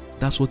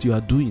 That's what you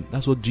are doing.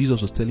 That's what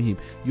Jesus was telling him.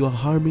 You are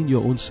harming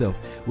your own self.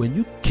 When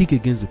you kick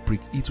against the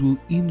prick, it will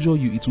injure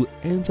you. It will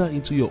enter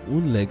into your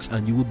own legs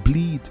and you will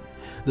bleed.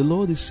 The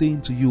Lord is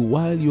saying to you,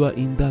 while you are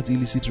in that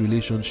illicit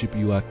relationship,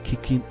 you are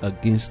kicking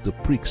against the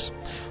pricks.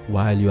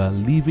 While you are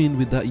living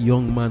with that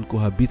young man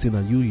cohabiting,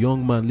 and you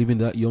young man living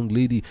with that young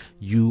lady,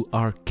 you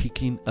are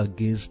kicking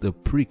against the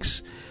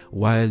pricks.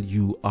 While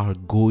you are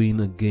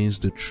going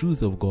against the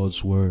truth of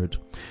God's word,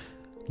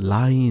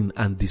 lying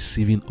and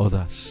deceiving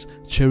others,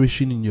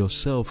 cherishing in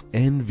yourself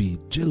envy,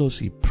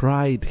 jealousy,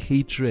 pride,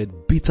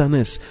 hatred,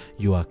 bitterness,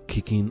 you are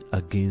kicking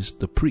against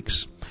the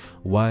pricks.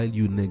 While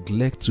you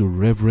neglect to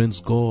reverence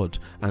God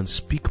and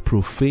speak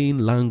profane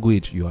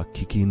language, you are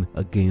kicking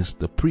against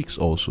the pricks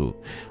also.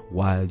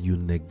 While you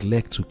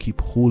neglect to keep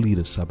holy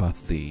the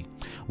Sabbath day,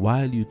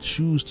 while you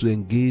choose to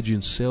engage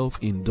in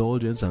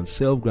self-indulgence and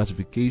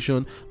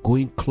self-gratification,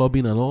 going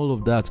clubbing and all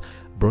of that,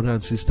 brother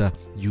and sister,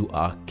 you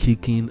are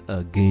kicking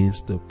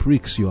against the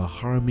pricks. You are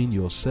harming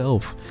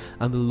yourself.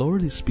 And the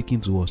Lord is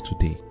speaking to us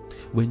today.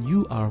 When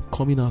you are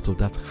coming out of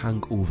that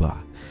hangover,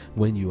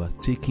 when you are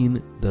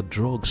taking the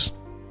drugs,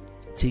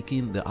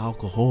 taking the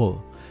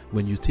alcohol,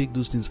 when you take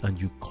those things and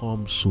you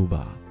come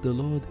sober, the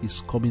Lord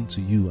is coming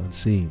to you and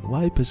saying,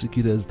 why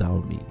persecutest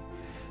thou me?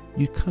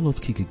 You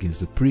cannot kick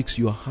against the pricks.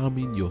 You are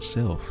harming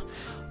yourself.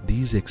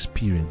 These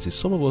experiences,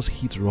 some of us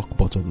hit rock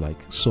bottom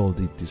like Saul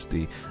did this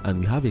day, and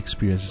we have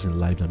experiences in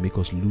life that make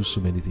us lose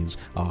so many things.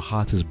 Our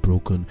heart is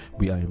broken.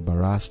 We are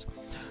embarrassed.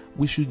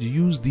 We should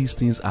use these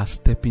things as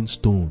stepping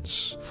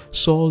stones.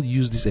 Saul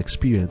used this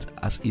experience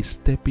as a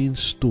stepping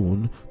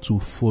stone to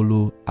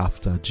follow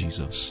after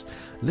Jesus.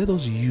 Let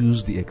us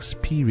use the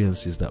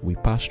experiences that we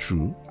pass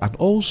through, and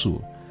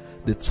also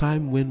the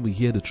time when we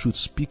hear the truth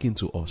speaking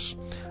to us,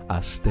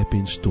 as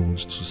stepping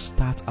stones to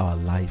start our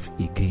life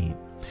again.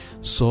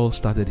 Saul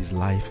started his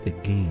life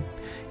again.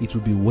 It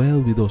will be well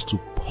with us to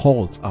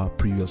halt our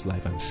previous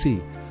life and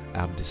say,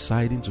 I am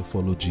deciding to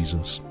follow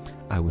Jesus.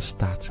 I will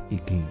start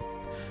again.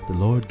 The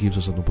Lord gives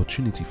us an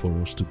opportunity for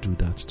us to do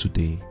that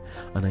today,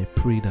 and I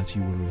pray that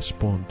you will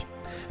respond.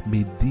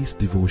 May this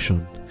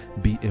devotion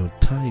be a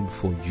time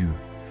for you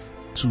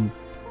to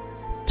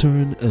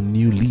turn a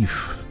new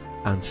leaf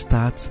and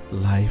start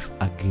life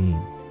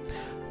again.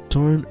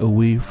 Turn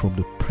away from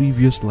the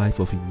previous life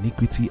of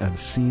iniquity and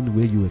sin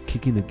where you were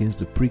kicking against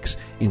the pricks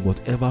in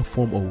whatever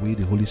form or way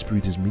the Holy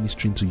Spirit is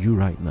ministering to you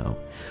right now,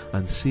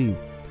 and say,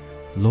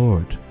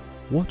 Lord,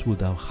 what would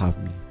thou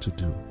have me to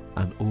do?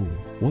 And oh,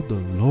 what the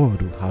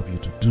Lord will have you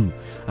to do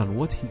and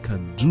what he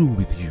can do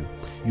with you.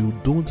 You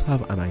don't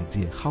have an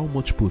idea how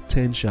much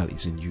potential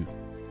is in you.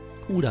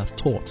 Who would have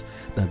thought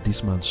that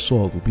this man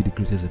Saul would be the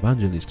greatest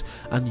evangelist?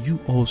 And you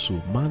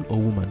also, man or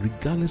woman,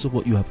 regardless of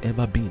what you have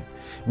ever been,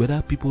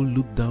 whether people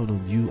look down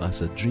on you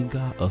as a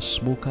drinker, a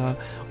smoker,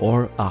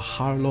 or a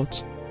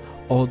harlot,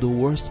 or the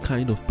worst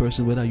kind of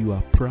person, whether you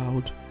are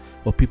proud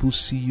or people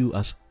see you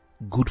as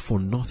good for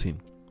nothing.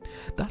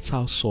 That's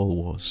how Saul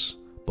was.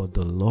 But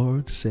the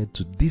Lord said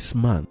to this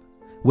man,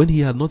 when he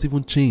had not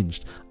even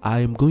changed,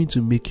 I am going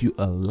to make you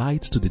a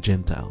light to the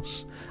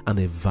Gentiles, an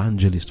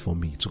evangelist for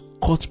me, to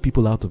cut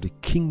people out of the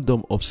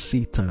kingdom of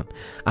Satan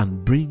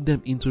and bring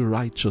them into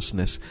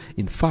righteousness.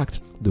 In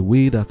fact, the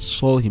way that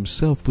Saul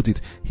himself put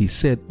it, he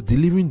said,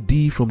 delivering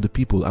thee from the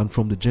people and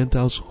from the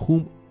Gentiles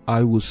whom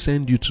I will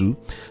send you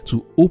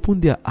to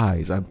open their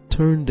eyes and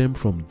turn them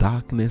from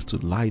darkness to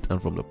light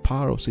and from the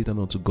power of Satan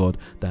unto God,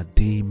 that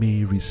they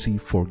may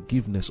receive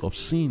forgiveness of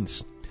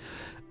sins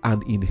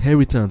and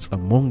inheritance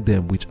among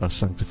them which are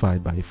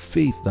sanctified by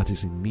faith that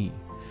is in me.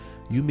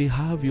 You may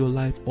have your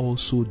life all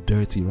so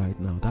dirty right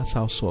now. That's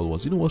how Saul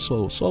was. You know what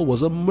Saul was? Saul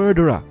was a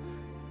murderer.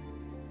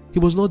 He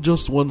was not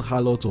just one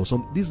harlot or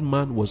something. This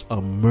man was a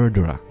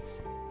murderer.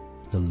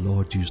 The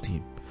Lord used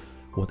him.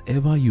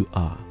 Whatever you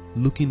are,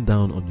 looking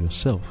down on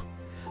yourself,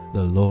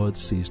 the Lord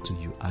says to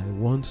you, I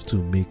want to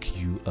make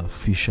you a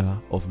fisher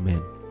of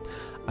men.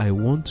 I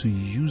want to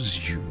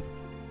use you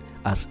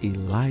as a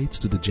light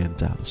to the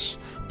Gentiles,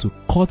 to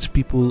cut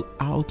people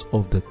out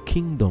of the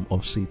kingdom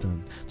of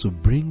Satan, to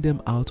bring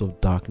them out of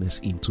darkness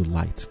into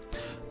light.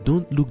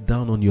 Don't look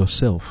down on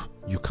yourself.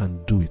 You can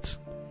do it.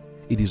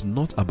 It is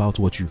not about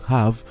what you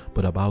have,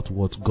 but about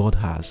what God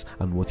has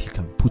and what he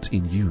can put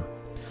in you.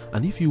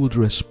 And if you would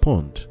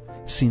respond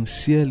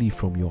sincerely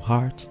from your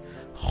heart,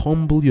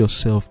 humble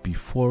yourself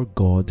before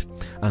God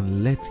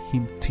and let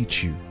him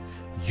teach you,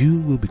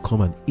 you will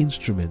become an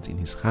instrument in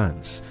his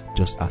hands,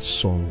 just as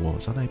Saul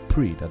was. And I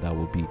pray that that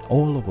will be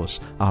all of us,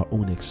 our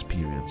own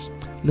experience.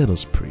 Let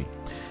us pray.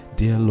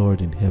 Dear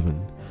Lord in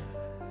heaven,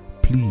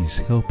 please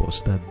help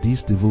us that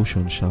this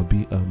devotion shall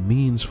be a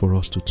means for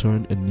us to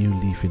turn a new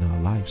leaf in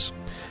our lives.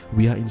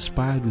 We are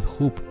inspired with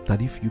hope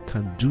that if you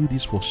can do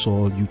this for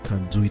Saul, you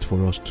can do it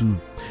for us too.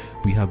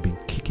 We have been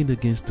kicking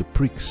against the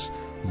pricks.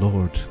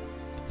 Lord,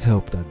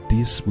 help that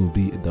this will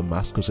be a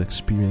Damascus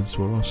experience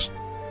for us,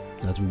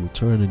 that we will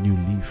turn a new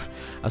leaf.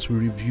 As we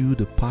review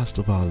the past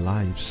of our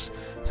lives,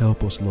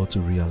 help us, Lord,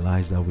 to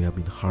realize that we have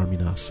been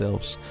harming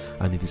ourselves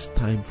and it is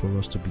time for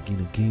us to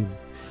begin again.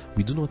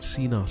 We do not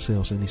see in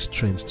ourselves any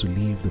strength to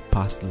leave the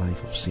past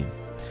life of sin,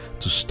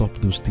 to stop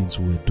those things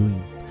we were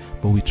doing.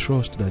 But we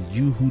trust that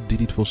you who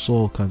did it for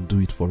Saul can do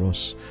it for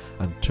us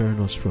and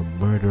turn us from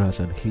murderers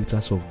and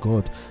haters of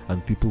God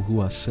and people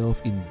who are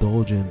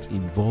self-indulgent,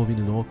 involving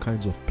in all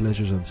kinds of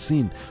pleasures and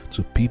sin,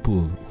 to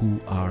people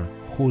who are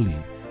holy,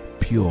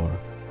 pure,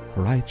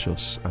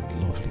 righteous,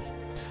 and lovely.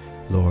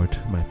 Lord,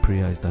 my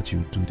prayer is that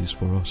you do this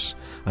for us.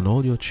 And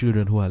all your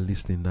children who are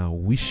listening now,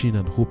 wishing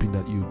and hoping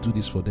that you do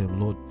this for them,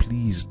 Lord,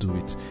 please do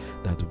it,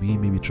 that we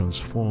may be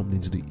transformed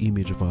into the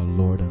image of our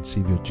Lord and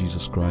Savior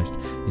Jesus Christ.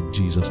 In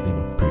Jesus'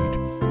 name I've prayed.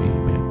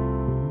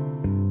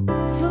 Amen.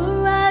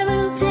 For I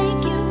will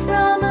take you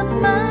from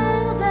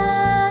among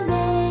the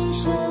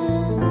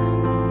nations,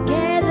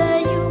 gather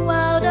you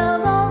out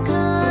of all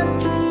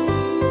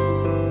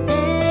countries,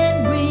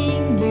 and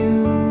bring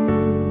you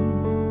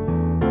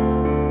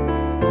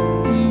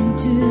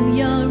into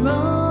your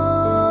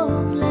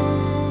own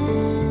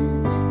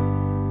land.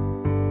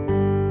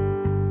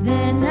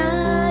 Then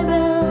I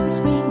will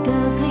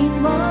sprinkle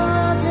clean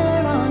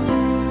water on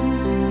you,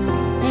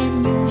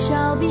 and you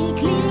shall be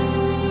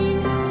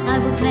clean. I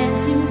will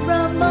cleanse you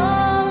from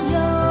all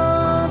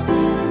your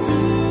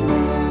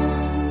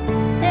filthiness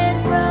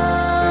and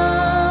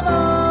from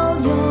all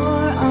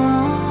your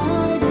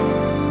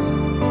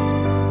idols.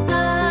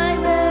 I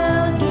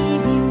will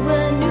give you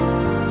a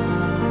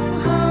new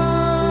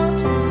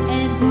heart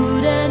and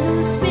put a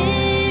new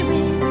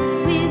spirit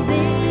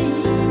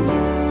within you.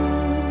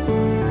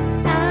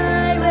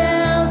 I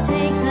will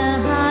take the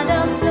heart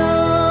of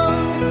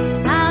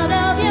stone out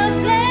of your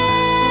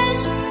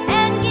flesh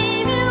and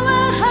give you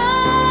a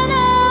heart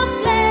of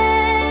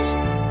flesh.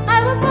 I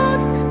will put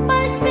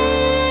my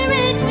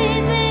spirit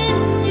within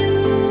you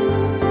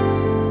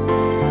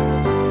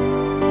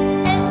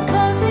and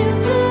cause you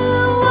to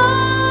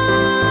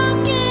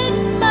walk in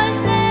my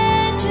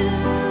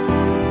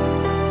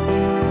statutes,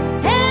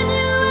 and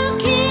you will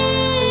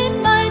keep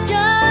my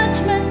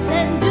judgments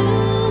and do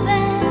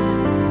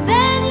them.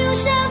 Then you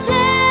shall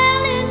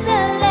dwell in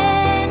the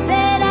land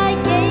that I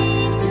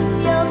gave to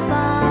your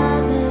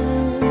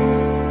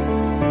fathers.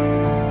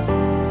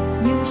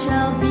 You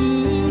shall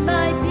be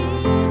my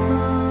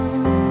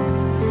people,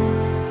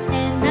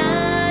 and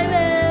I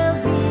will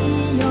be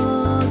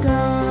your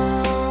God.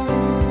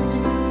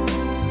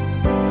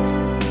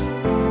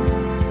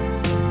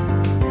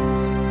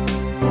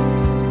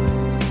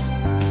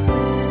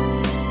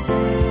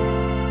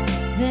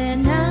 Then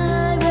I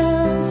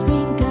will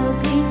sprinkle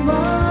clean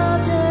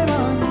water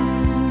on you,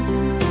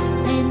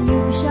 and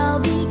you shall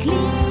be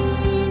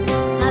clean.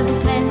 I will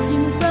cleanse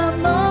you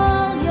from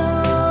all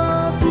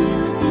your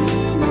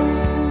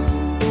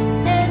filthiness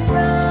and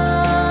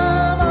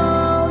from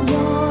all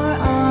your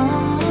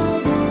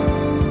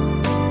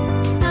idols.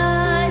 I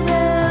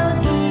will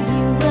give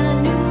you a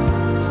new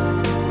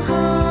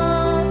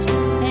heart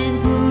and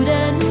put a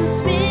new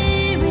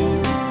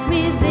spirit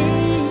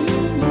within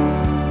you.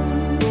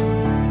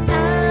 I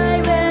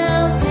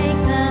will take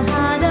the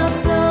heart of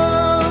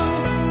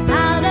stone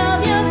out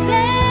of your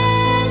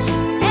flesh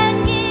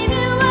and give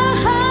you a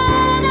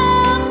heart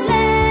of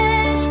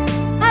flesh.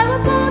 I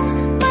will put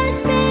my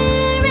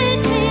spirit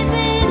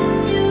within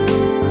you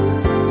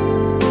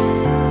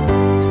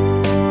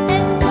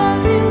and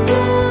cause you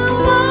to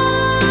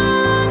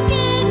walk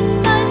in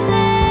my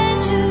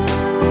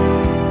statutes,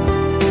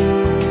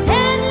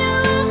 and you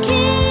will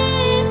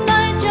keep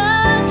my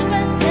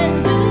judgments and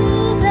do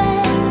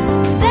them.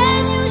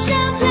 Then you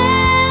shall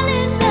dwell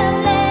in the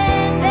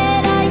land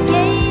that I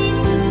gave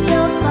to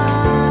your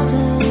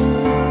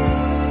fathers.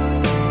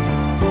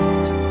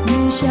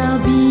 You shall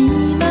be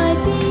my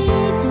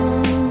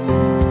people,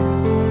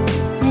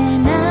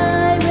 and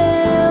I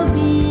will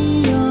be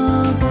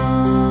your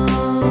God,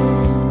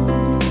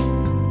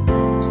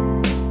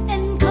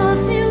 and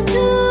cause you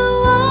to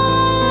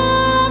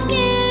walk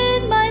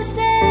in my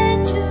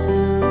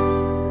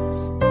statutes,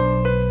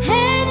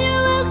 and you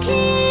will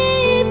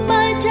keep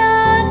my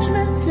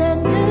judgments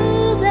and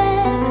do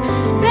them.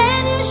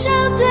 Then you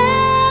shall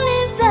dwell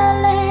in the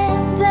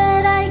land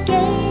that I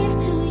gave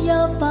to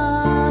your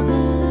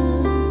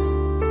fathers.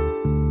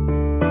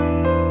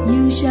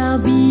 You shall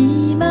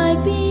be my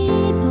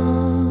people,